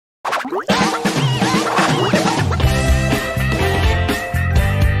E.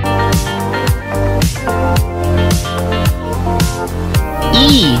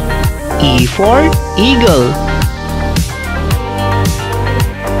 E for eagle.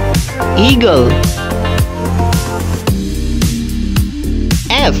 Eagle.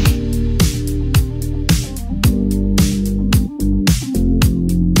 F.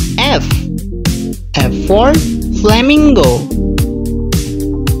 F. F for flamingo.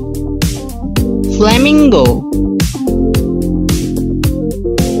 Flamingo.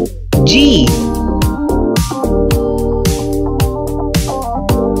 G.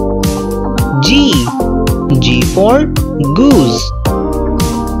 G. G for goose.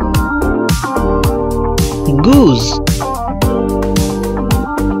 Goose.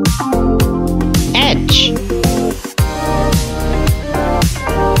 H.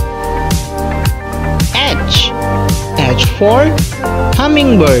 H. H for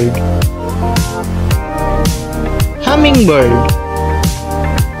hummingbird. Hummingbird.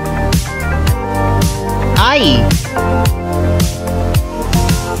 I.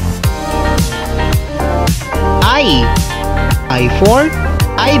 I for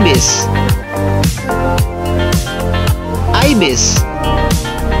ibis. Ibis.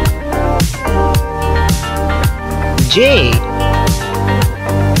 J.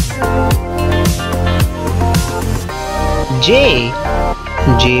 J.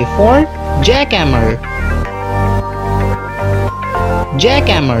 J for jackhammer.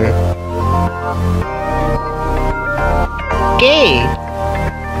 Jackhammer. K.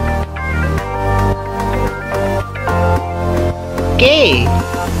 K.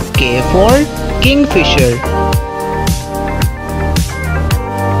 K for kingfisher.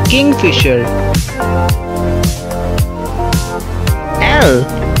 Kingfisher. L.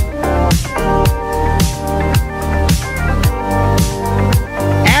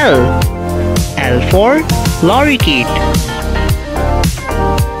 L. L for lorikeet.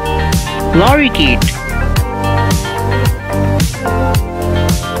 Lorikeet.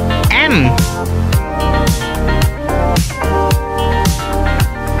 M.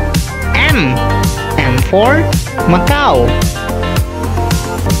 M. M for Macau.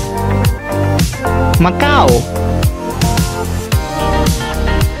 Macau.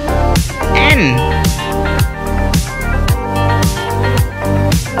 N.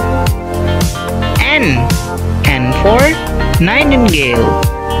 N. N for nightingale.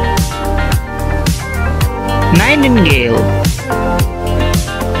 Nightingale.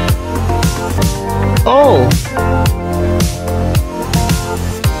 O.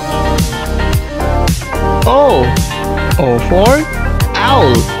 O. O for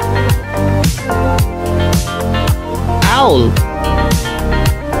owl. Owl.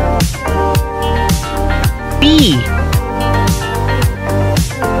 P.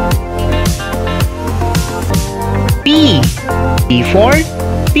 P. P for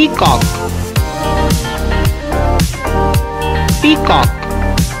peacock. Peacock.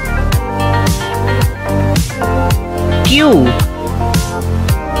 Q.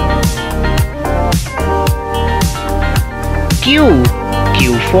 Q.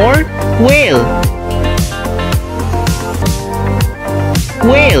 Q for whale.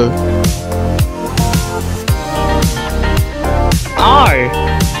 Whale. R.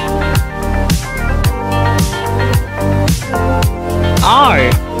 R.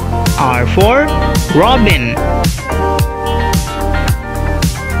 R for robin.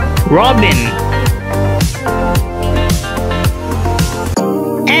 Robin.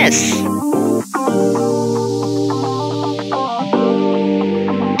 S.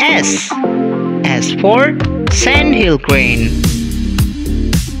 S. S for sandhill crane.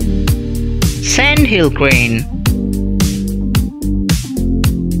 Sandhill crane.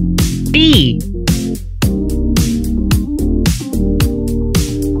 T.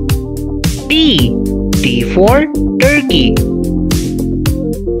 T. T for turkey.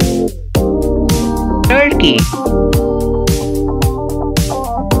 Turkey.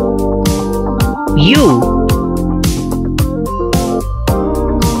 U.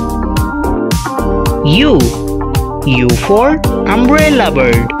 U. U for umbrella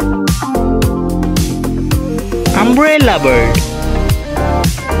bird. Umbrella bird.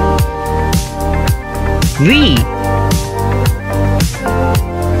 V.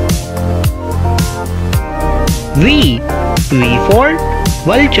 V. V for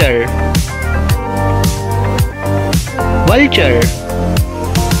vulture. Vulture.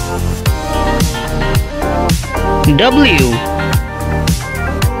 W.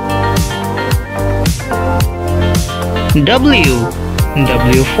 W.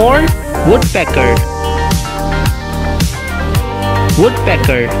 W for woodpecker.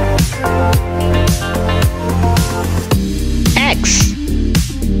 Woodpecker.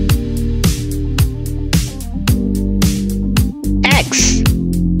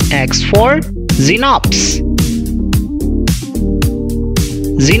 X for Xenops.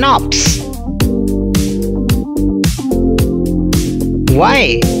 Xenops.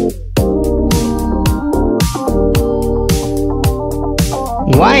 Y.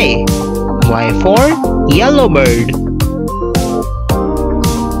 Y. Y for Yellowbird.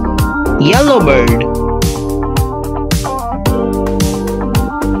 Yellowbird.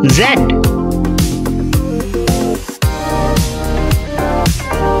 Z.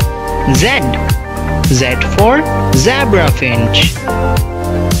 Z. Z for Zebrafinch.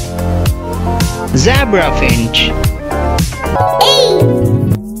 Zebrafinch.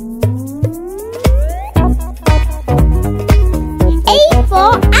 A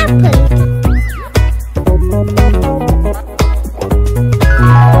for apple.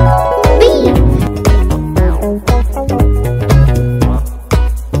 B.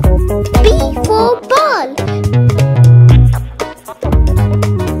 B for ball.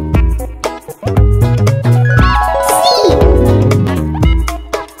 C.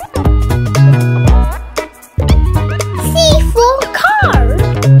 C for car.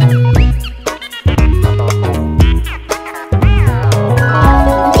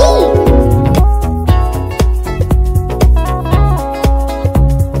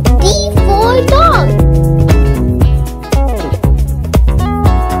 D for dog.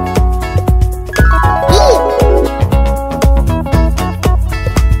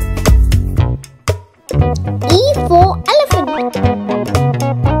 E for elephant.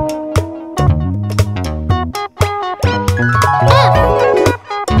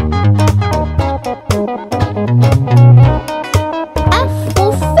 F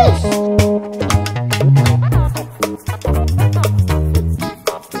for fish.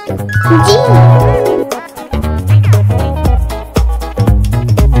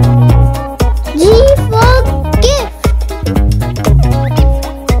 G for gift.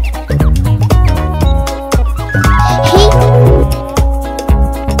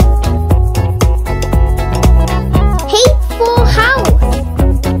 H for house.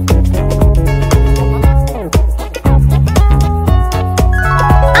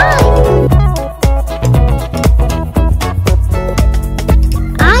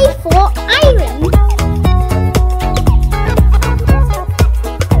 I for iron.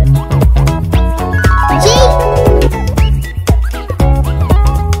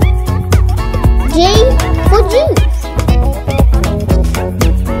 J for juice.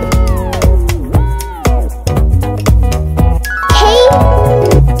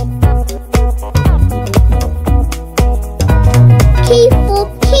 K for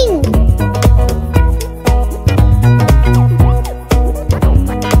king.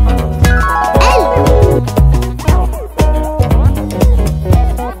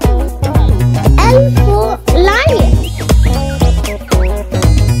 L for lion.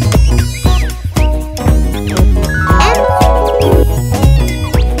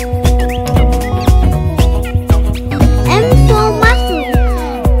 M for mushroom.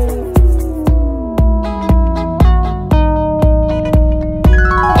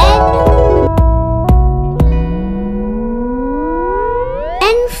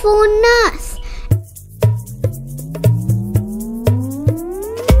 N for nurse.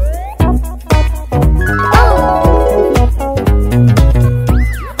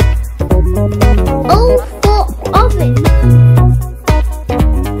 O for oven.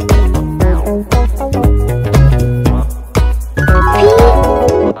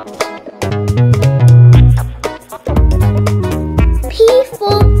 P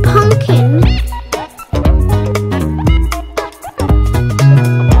for pumpkin.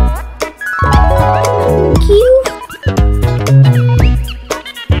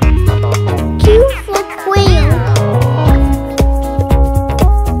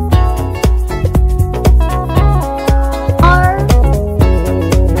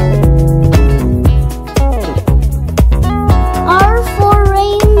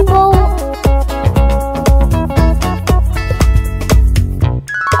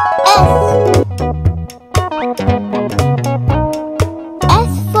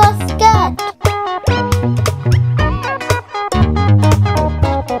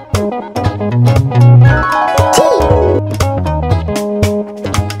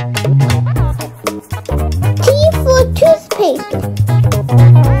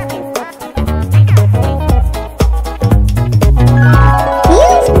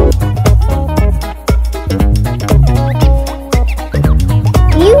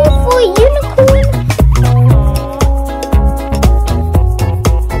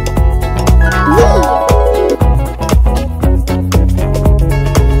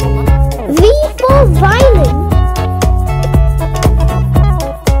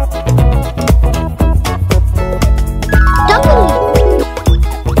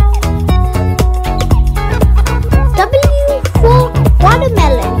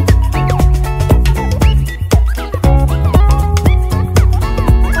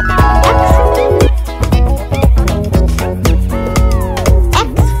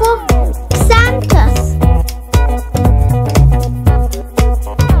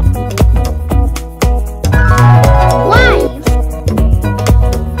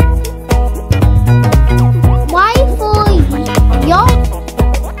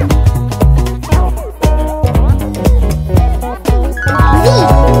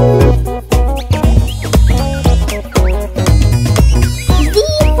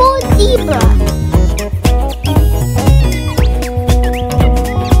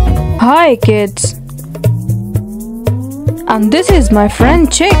 Hi kids. And this is my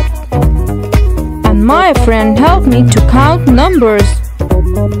friend Chick. And my friend helped me to count numbers.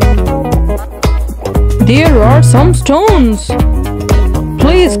 There are some stones.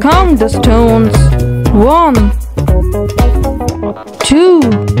 Please count the stones. 1, 2,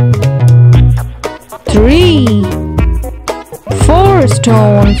 3, 4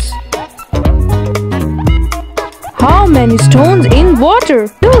 stones. How many stones in water?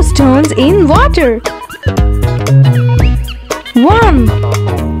 2 stones in water. 1,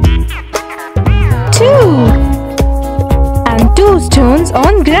 2, and 2 stones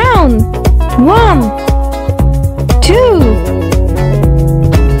on ground. 1, 2.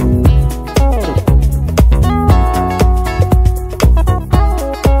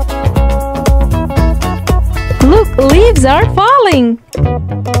 Look, leaves are falling.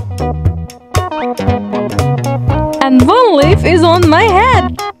 And 1 leaf is on my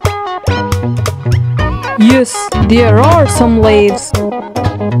head. Yes, there are some leaves.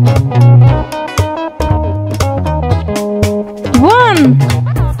 1,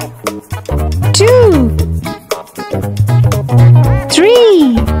 2,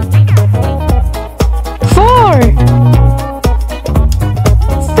 3, 4,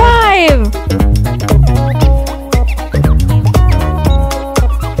 5.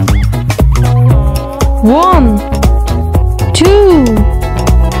 1, 2.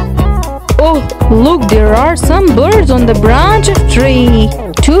 Oh, look, there are some birds on the branch of tree.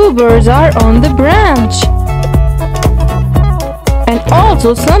 2 birds are on the branch. And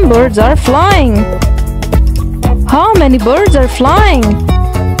also some birds are flying. How many birds are flying?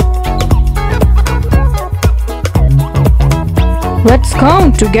 Let's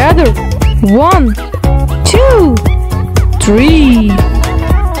count together. 1, 2, 3,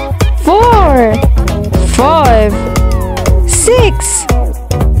 4, 5, 6.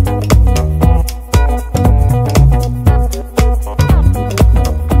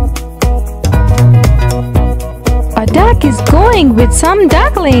 A duck is going with some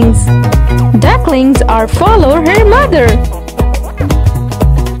ducklings. Ducklings are follow her mother.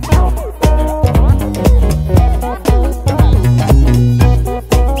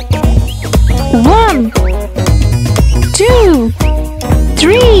 1, 2,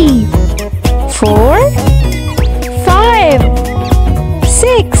 3, 4, 5,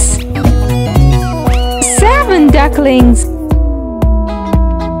 6, 7 ducklings.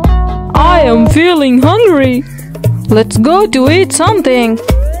 I am feeling hungry. Let's go to eat something.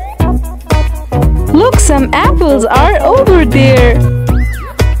 Look, some apples are over there.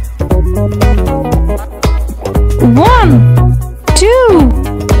 1, 2,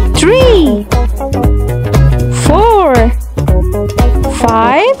 3, 4,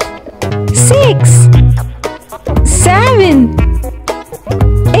 5, 6, 7,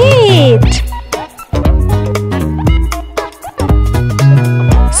 8.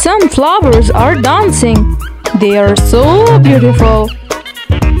 Some flowers are dancing. They are so beautiful.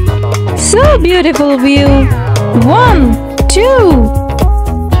 So beautiful view. 1, 2,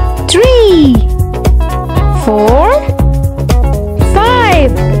 3, 4,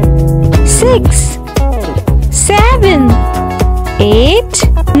 5, 6, 7, 8,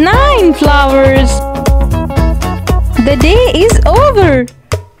 9 flowers. The day is over.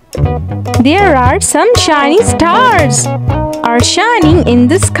 There are some shiny stars are shining in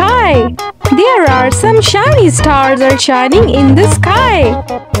the sky. There are some shiny stars are shining in the sky.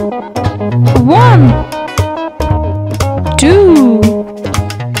 1, 2,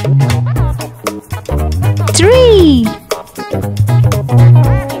 3,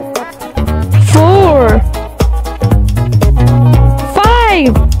 4,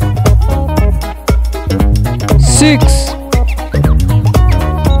 5, 6,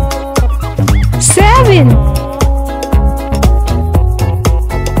 7,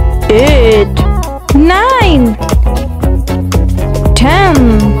 8, 9,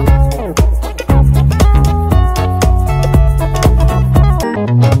 10.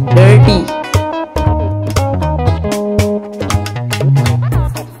 Dirty,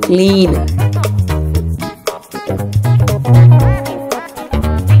 clean,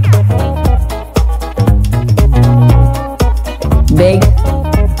 big,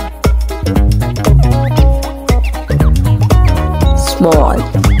 small,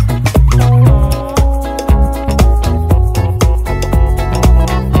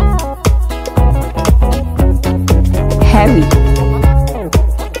 heavy,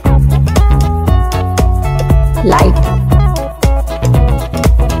 light,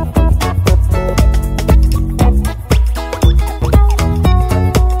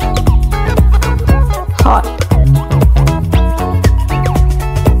 hot,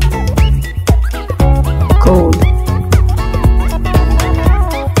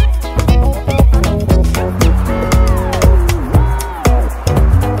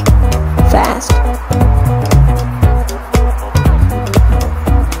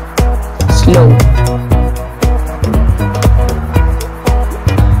 Slow.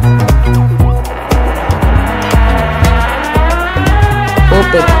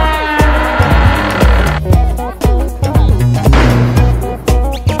 Open.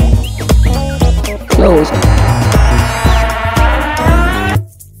 Close.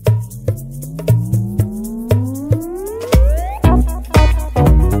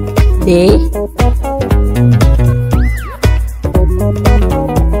 Day.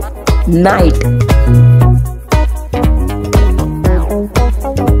 Night.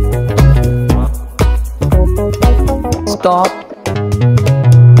 Stop.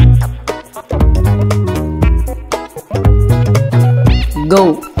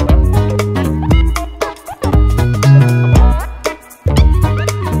 Go.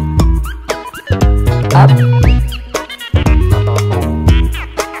 Up.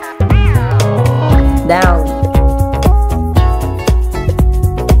 Down.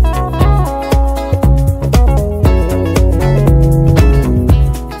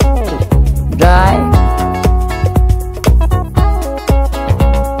 Dry.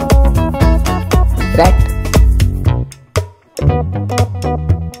 Wet.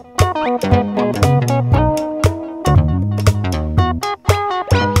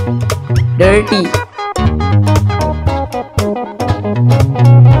 Dirty.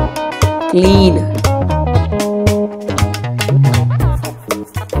 Clean.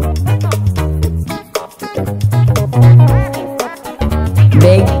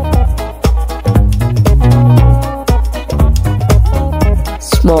 Big.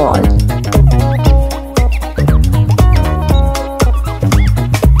 Small.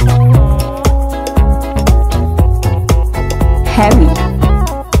 Heavy.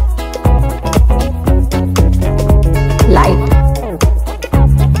 Light.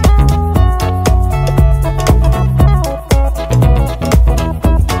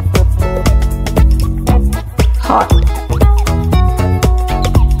 Hot.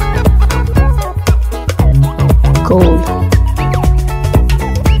 Cold.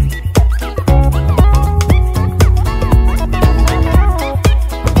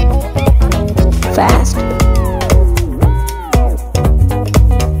 Fast.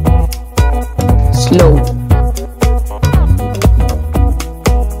 Slow.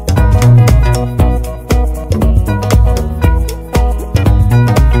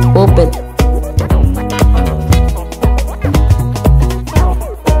 Open.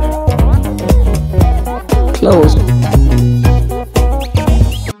 Closed.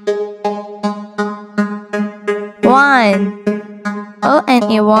 One.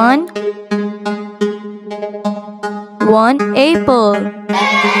 O-N-E-1. One apple.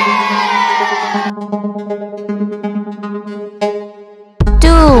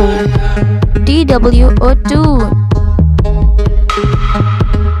 Two. T-W-O-2.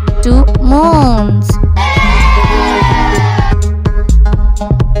 Two moons.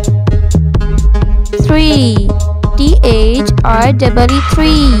 Three. T-H-R-E-E-3.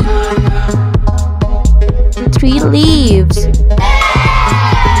 Three leaves.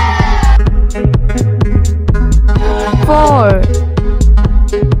 Four.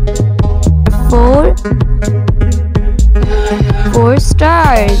 Four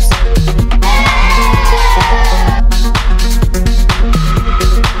stars.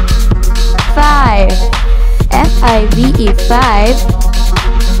 Five. F-I-V-E, five.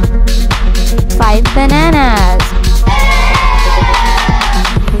 Five bananas.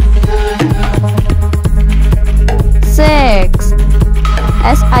 Six.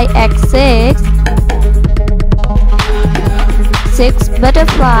 S-I-X, six. Six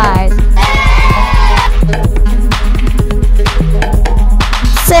butterflies.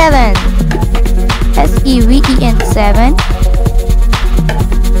 Seven. S-E-V-E-N, seven.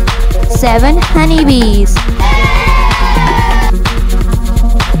 Seven honeybees.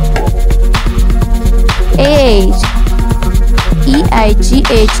 Eight.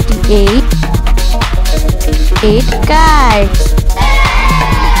 E-I-G-H-T, eight. Eight kites.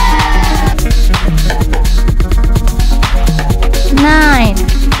 Nine.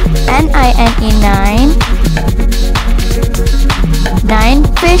 N-I-N-E, nine. Nine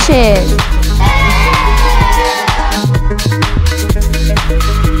fishes.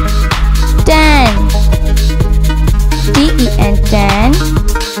 10. T-E-N, 10.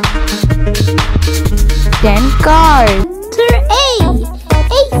 10 cars. Letter A.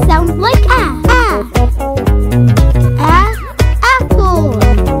 A sounds like A. Apple.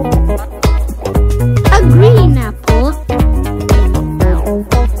 A green apple.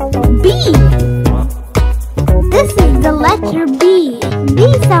 B. This is the letter B. B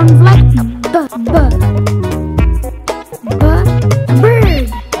sounds like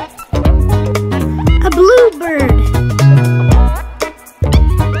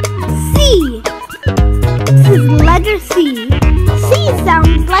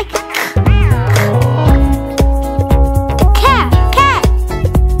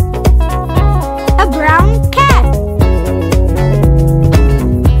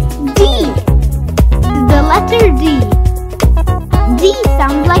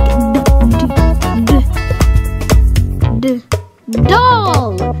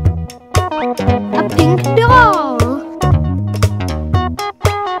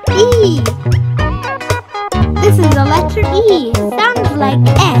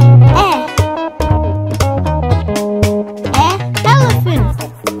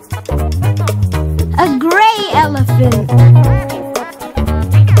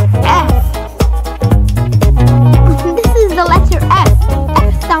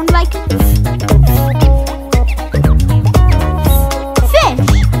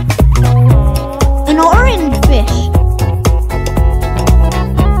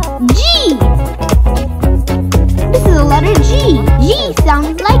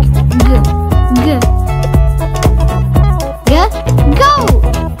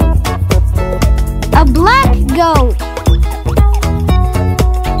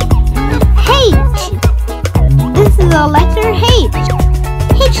a letter H.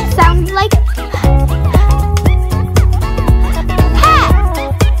 H sounds like hat.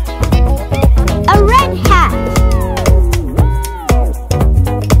 A red hat.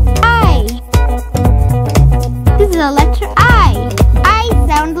 I. This is a letter I. I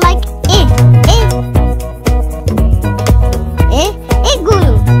sound like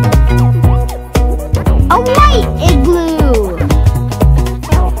igloo. A white igloo.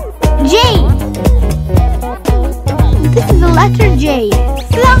 J. This is the letter J.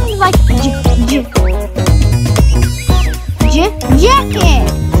 Sounds like jacket.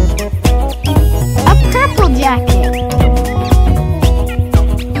 A purple jacket.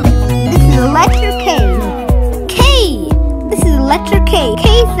 This is the letter K. K. This is the letter K. K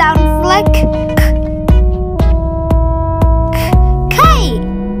sounds like kite.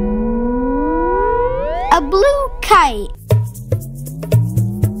 A blue kite.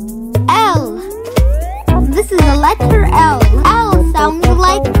 L. This is the letter L.